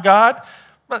dependent upon God,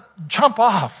 but jump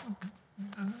off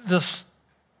this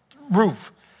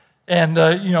roof, and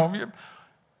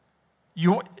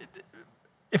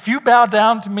if you bow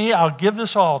down to me, I'll give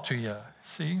this all to you.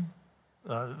 See,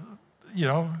 but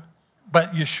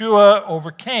Yeshua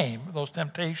overcame those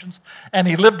temptations, and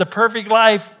he lived a perfect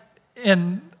life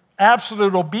in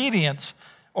absolute obedience,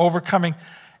 overcoming.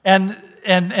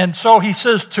 And so he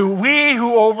says, to we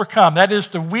who overcome, that is,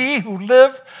 to we who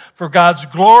live for God's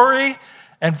glory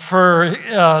and for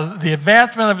the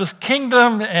advancement of his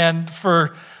kingdom and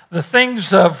for the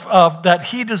things of that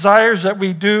he desires that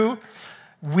we do,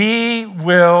 we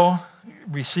will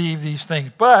receive these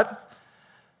things. But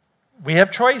we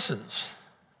have choices,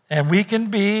 and we can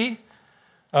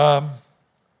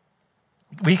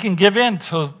give in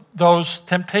to those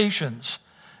temptations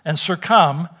and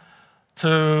succumb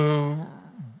to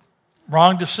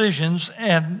wrong decisions,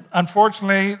 and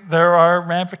unfortunately, there are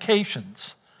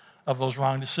ramifications of those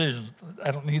wrong decisions. I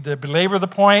don't need to belabor the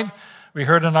point. We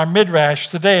heard in our midrash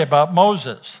today about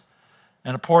Moses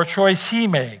and a poor choice he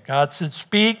made. God said,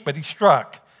 speak, but he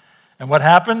struck. And what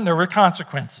happened? There were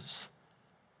consequences.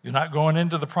 You're not going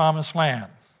into the promised land.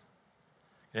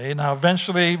 Okay, now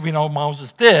eventually, we know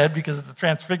Moses did because of the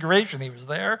transfiguration, he was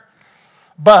there.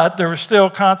 But there were still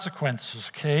consequences,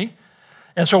 okay?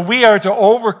 And so we are to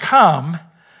overcome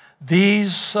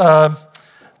these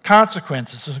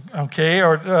consequences, okay,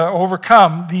 or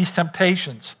overcome these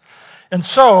temptations. And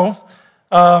so,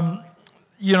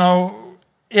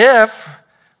 if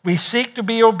we seek to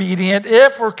be obedient,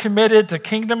 if we're committed to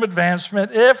kingdom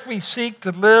advancement, if we seek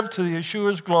to live to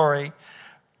Yeshua's glory,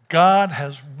 God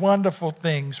has wonderful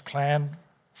things planned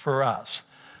for us.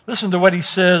 Listen to what he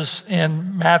says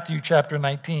in Matthew chapter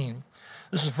 19.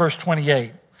 This is verse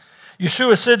 28.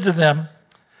 Yeshua said to them,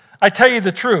 I tell you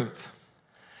the truth.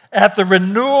 At the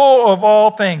renewal of all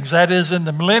things, that is in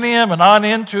the millennium and on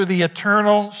into the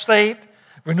eternal state,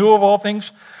 renewal of all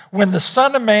things, when the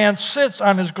Son of Man sits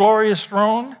on his glorious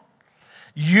throne,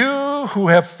 you who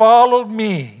have followed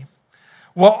me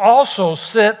will also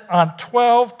sit on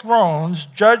 12 thrones,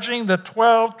 judging the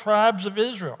 12 tribes of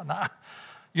Israel. Now,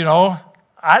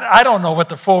 I don't know what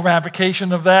the full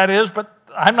ramification of that is, but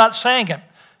I'm not saying it.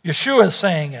 Yeshua is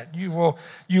saying it. You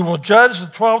will judge the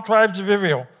 12 tribes of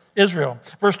Israel.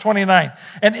 Verse 29.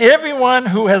 And everyone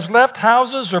who has left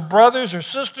houses or brothers or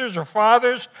sisters or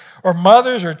fathers or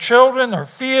mothers or children or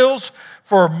fields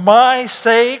for my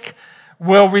sake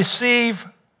will receive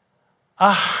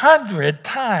 100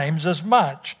 times as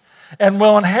much and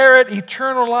will inherit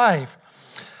eternal life.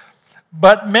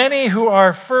 But many who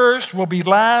are first will be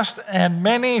last, and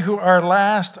many who are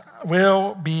last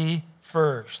will be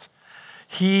first.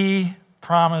 He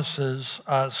promises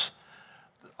us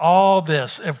all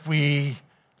this if we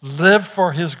live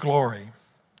for his glory.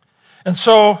 And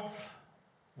so,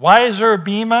 why is there a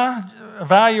Bema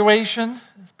evaluation?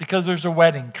 It's because there's a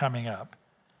wedding coming up.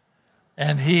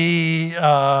 And he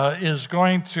is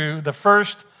going to, the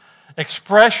first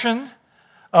expression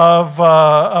of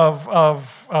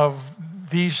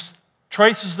these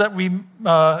choices that we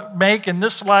make in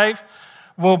this life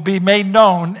will be made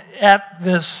known at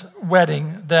this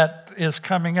wedding that is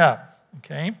coming up,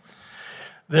 okay?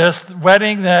 This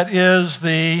wedding that is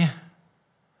the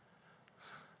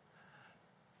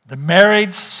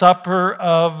marriage supper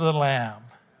of the Lamb.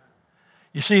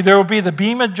 You see, there will be the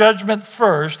Bema judgment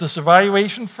first, this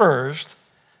evaluation first,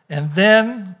 and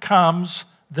then comes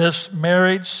this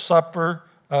marriage supper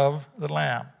of the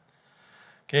Lamb.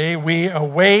 Okay, we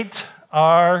await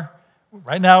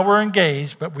right now we're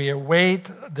engaged, but we await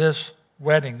this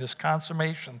wedding, this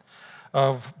consummation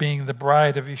of being the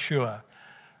bride of Yeshua.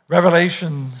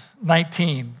 Revelation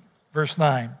 19, verse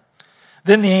 9.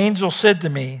 Then the angel said to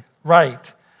me,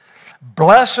 write,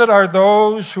 blessed are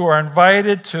those who are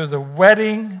invited to the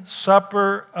wedding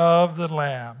supper of the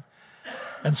Lamb.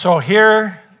 And so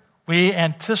here we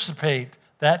anticipate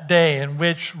that day in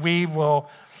which we will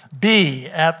be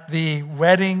at the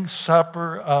wedding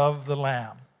supper of the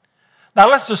Lamb. Now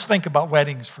let's just think about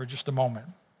weddings for just a moment.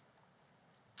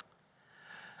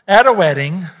 At a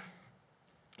wedding,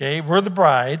 okay, we're the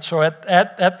bride, so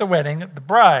at the wedding, the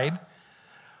bride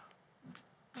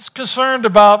is concerned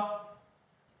about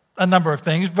a number of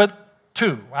things, but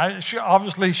two.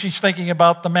 Obviously, she's thinking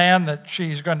about the man that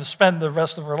she's going to spend the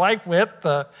rest of her life with,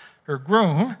 her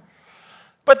groom.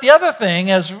 But the other thing,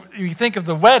 as you think of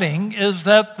the wedding, is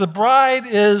that the bride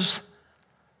is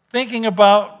thinking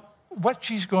about what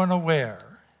she's going to wear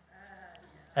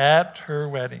at her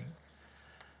wedding.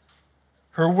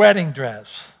 Her wedding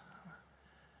dress.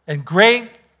 And great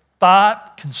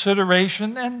thought,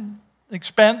 consideration, and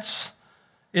expense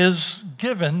is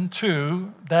given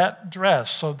to that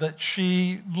dress so that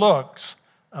she looks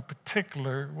a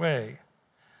particular way.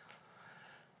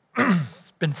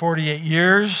 It's been 48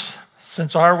 years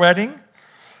since our wedding,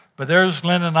 but there's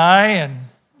Lynn and I and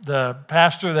the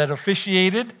pastor that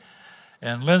officiated,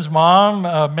 and Lynn's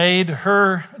mom made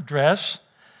her dress,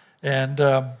 and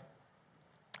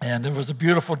it was a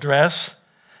beautiful dress,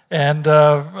 and you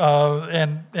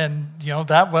know,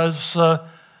 that was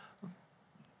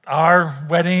our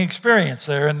wedding experience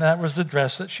there, and that was the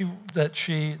dress that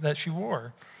she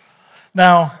wore.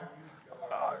 Now,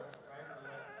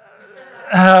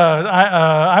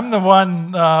 I'm the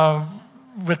one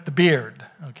with the beard.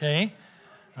 Okay.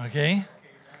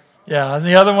 Yeah, and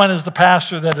the other one is the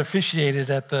pastor that officiated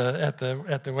at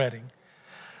the wedding.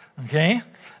 Okay.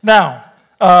 Now,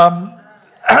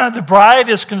 the bride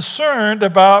is concerned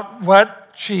about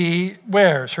what she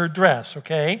wears, her dress.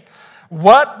 Okay.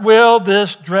 What will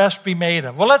this dress be made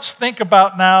of? Well, let's think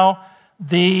about now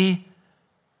the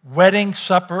wedding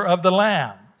supper of the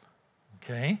Lamb.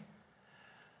 Okay.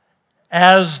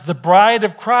 As the bride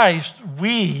of Christ,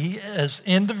 we as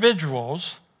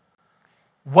individuals,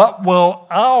 what will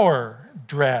our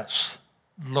dress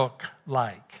look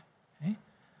like? Okay.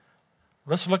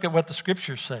 Let's look at what the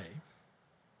scriptures say.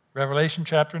 Revelation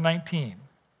chapter 19.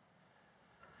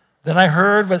 Then I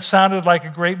heard what sounded like a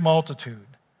great multitude,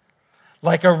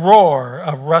 like a roar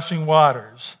of rushing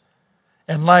waters,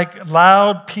 and like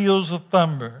loud peals of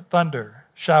thunder,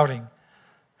 shouting,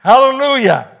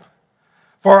 Hallelujah!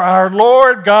 For our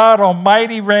Lord God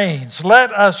Almighty reigns.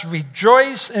 Let us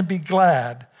rejoice and be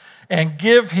glad and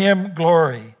give him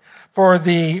glory. For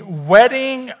the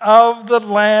wedding of the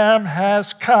Lamb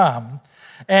has come,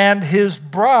 and his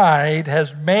bride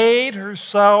has made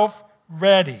herself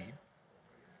ready.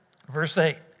 Verse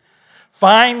 8.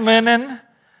 Fine linen,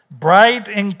 bright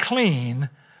and clean,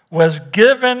 was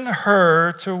given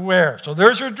her to wear. So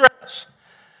there's her dress.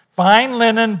 Fine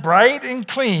linen, bright and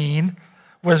clean,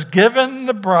 was given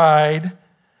the bride,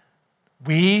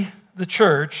 we, the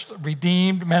church,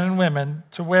 redeemed men and women,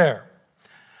 to wear.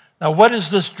 Now, what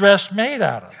is this dress made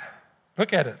out of?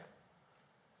 Look at it.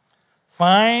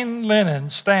 Fine linen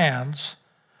stands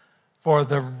for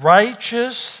the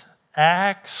righteous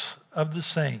acts of the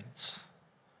saints.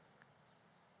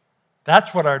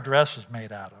 That's what our dress is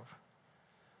made out of.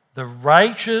 The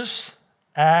righteous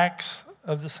acts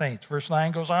of the saints. Verse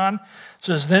 9 goes on. It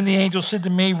says, Then the angel said to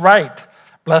me, Write,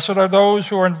 blessed are those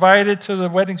who are invited to the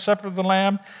wedding supper of the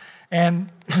Lamb. And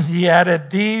he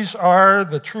added, These are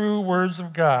the true words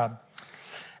of God.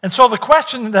 And so the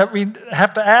question that we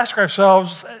have to ask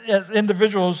ourselves as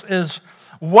individuals is,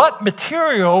 what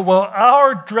material will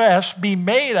our dress be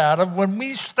made out of when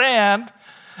we stand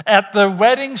at the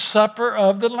wedding supper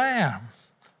of the Lamb?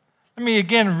 Let me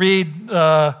again read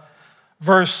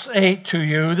verse 8 to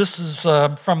you. This is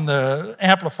from the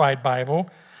Amplified Bible.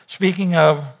 Speaking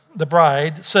of the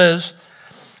bride, it says,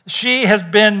 She has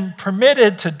been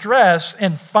permitted to dress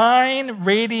in fine,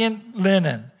 radiant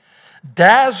linen,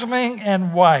 dazzling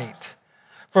and white.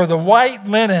 For the white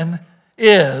linen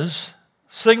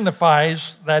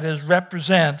signifies, that is,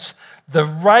 represents the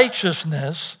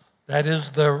righteousness, that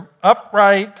is, the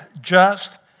upright,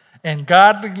 just, and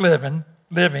godly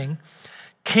living,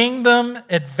 kingdom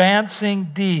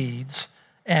advancing deeds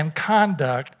and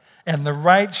conduct, and the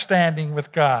right standing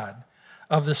with God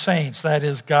of the saints, that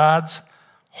is, God's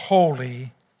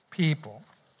holy people.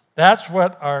 That's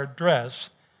what our dress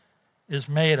is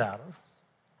made out of.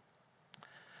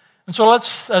 And so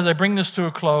let's, as I bring this to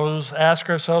a close, ask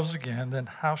ourselves again, then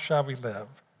how shall we live?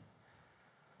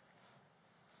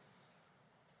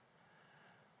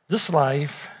 This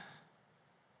life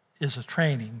is a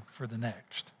training for the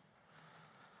next.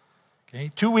 Okay,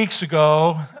 2 weeks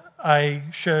ago, I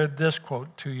shared this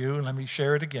quote to you, and let me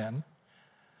share it again.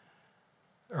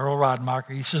 Earl Rodmacher,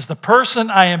 he says, "The person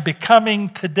I am becoming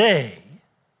today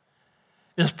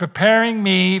is preparing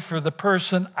me for the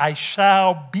person I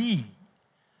shall be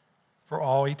for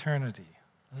all eternity."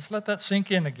 Let's let that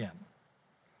sink in again.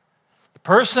 The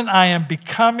person I am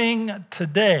becoming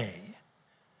today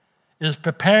is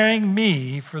preparing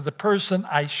me for the person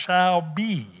I shall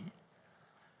be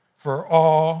for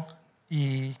all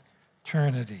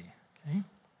eternity. Okay?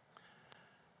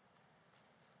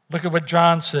 Look at what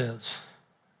John says.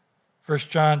 1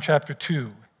 John chapter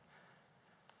 2,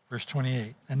 verse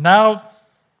 28. "And now,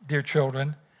 dear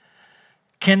children,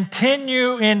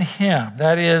 continue in him."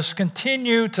 That is,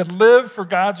 continue to live for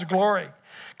God's glory.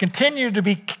 Continue to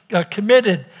be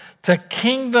committed to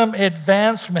kingdom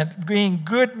advancement, being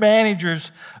good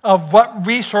managers of what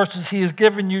resources he has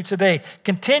given you today.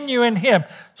 Continue in him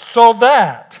so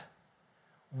that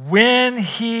when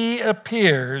he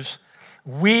appears,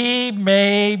 we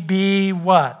may be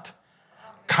what?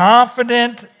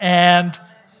 Confident and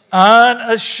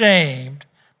unashamed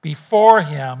before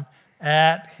him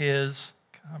at his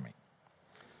coming.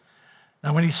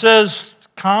 Now, when he says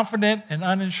confident and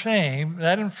unashamed,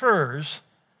 that infers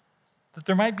that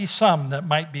there might be some that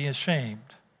might be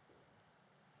ashamed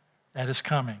at his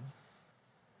coming.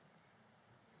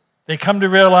 They come to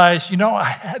realize, I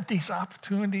had these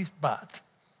opportunities, but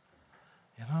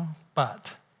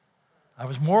I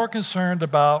was more concerned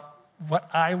about what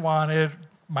I wanted,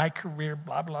 my career,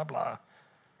 blah, blah, blah.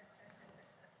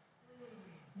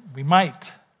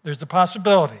 There's the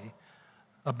possibility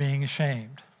of being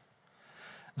ashamed.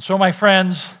 And so, my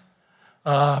friends,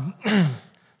 to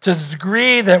the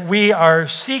degree that we are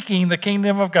seeking the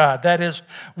kingdom of God, that is,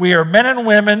 we are men and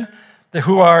women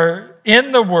who are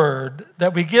in the Word,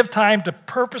 that we give time to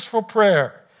purposeful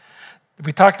prayer.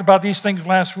 We talked about these things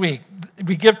last week.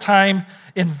 We give time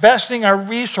investing our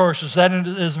resources, that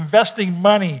is investing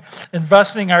money,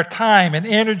 investing our time and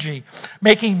energy,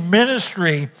 making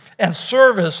ministry and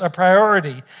service a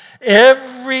priority.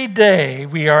 Every day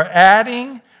we are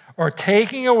adding or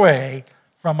taking away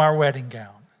from our wedding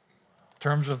gown in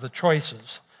terms of the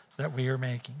choices that we are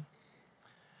making.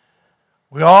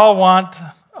 We all want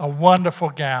a wonderful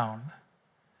gown,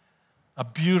 a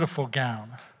beautiful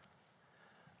gown,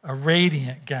 a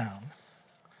radiant gown.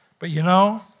 But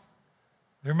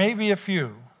there may be a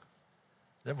few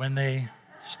that when they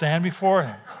stand before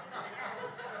him,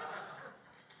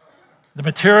 the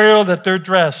material that their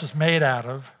dress is made out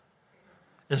of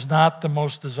is not the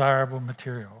most desirable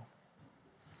material.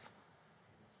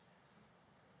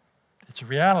 It's a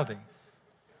reality.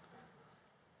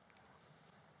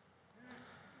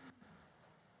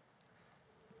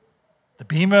 The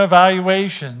Bema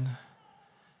evaluation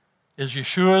is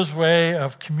Yeshua's way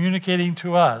of communicating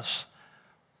to us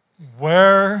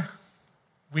what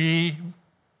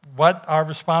our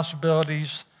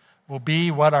responsibilities will be,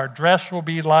 what our dress will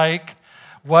be like,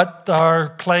 what our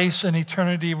place in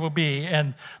eternity will be.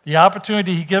 And the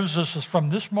opportunity he gives us is from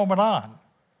this moment on,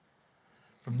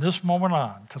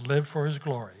 to live for his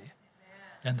glory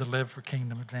and to live for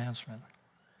kingdom advancement.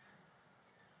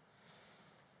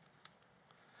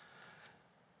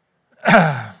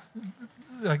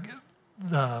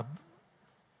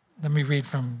 Let me read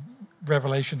from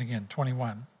Revelation again,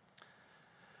 21.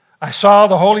 "I saw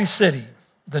the holy city,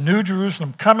 the new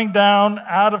Jerusalem, coming down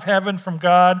out of heaven from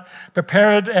God,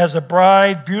 prepared as a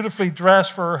bride beautifully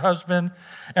dressed for her husband.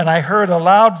 And I heard a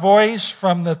loud voice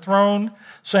from the throne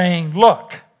saying,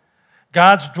 'Look,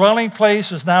 God's dwelling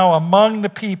place is now among the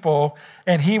people,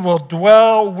 and he will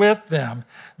dwell with them.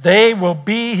 They will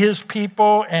be his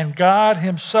people, and God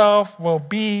himself will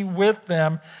be with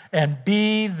them and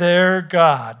be their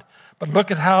God.'" But look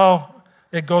at how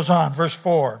it goes on. Verse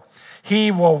 4.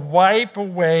 "He will wipe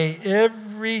away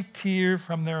every tear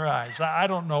from their eyes." I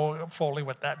don't know fully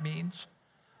what that means,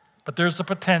 but there's the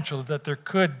potential that there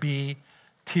could be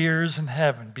tears in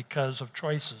heaven because of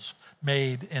choices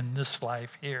made in this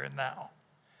life here and now.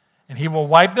 And he will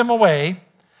wipe them away,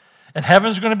 and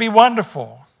heaven's going to be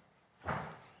wonderful.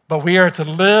 But we are to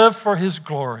live for his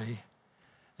glory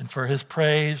and for his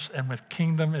praise and with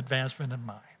kingdom advancement in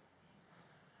mind.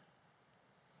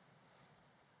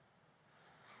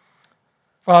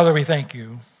 Father, we thank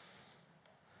you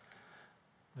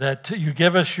that you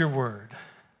give us your word.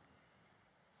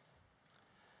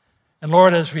 And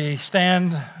Lord, as we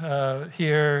stand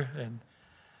here and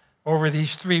over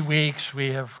these 3 weeks,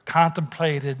 we have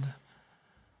contemplated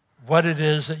what it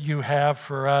is that you have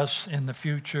for us in the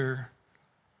future.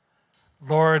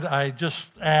 Lord, I just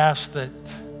ask that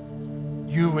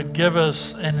you would give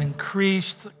us an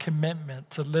increased commitment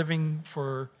to living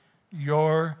for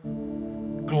your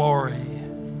glory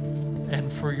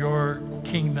and for your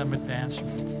kingdom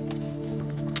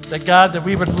advancement. That God, that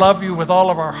we would love you with all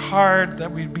of our heart,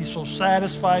 that we'd be so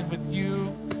satisfied with you,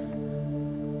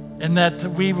 and that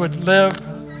we would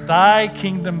live thy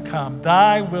kingdom come,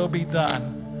 thy will be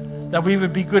done, that we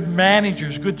would be good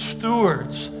managers, good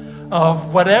stewards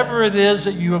of whatever it is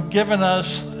that you have given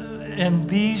us in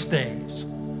these days,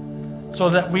 so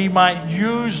that we might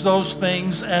use those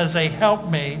things as a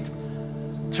helpmate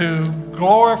to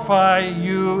glorify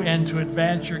you and to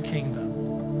advance your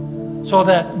kingdom. So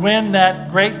that when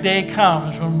that great day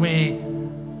comes, when we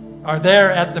are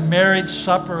there at the marriage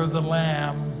supper of the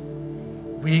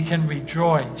Lamb, we can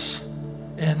rejoice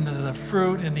in the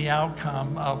fruit and the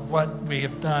outcome of what we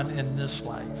have done in this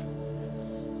life.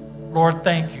 Lord,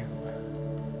 thank you.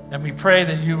 And we pray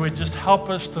that you would just help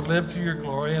us to live to your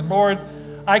glory. And Lord,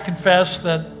 I confess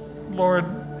that, Lord,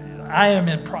 I am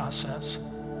in process.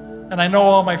 And I know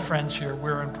all my friends here,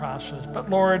 we're in process. But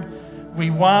Lord, we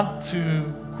want to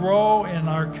grow in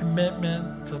our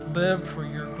commitment to live for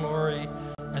your glory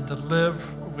and to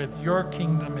live with your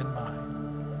kingdom in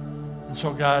mind. And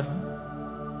so, God,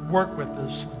 work with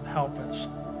us and help us.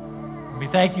 And we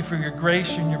thank you for your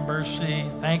grace and your mercy.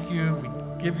 Thank you.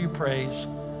 We give you praise.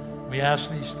 We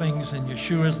ask these things in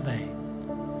Yeshua's name.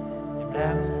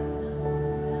 Amen.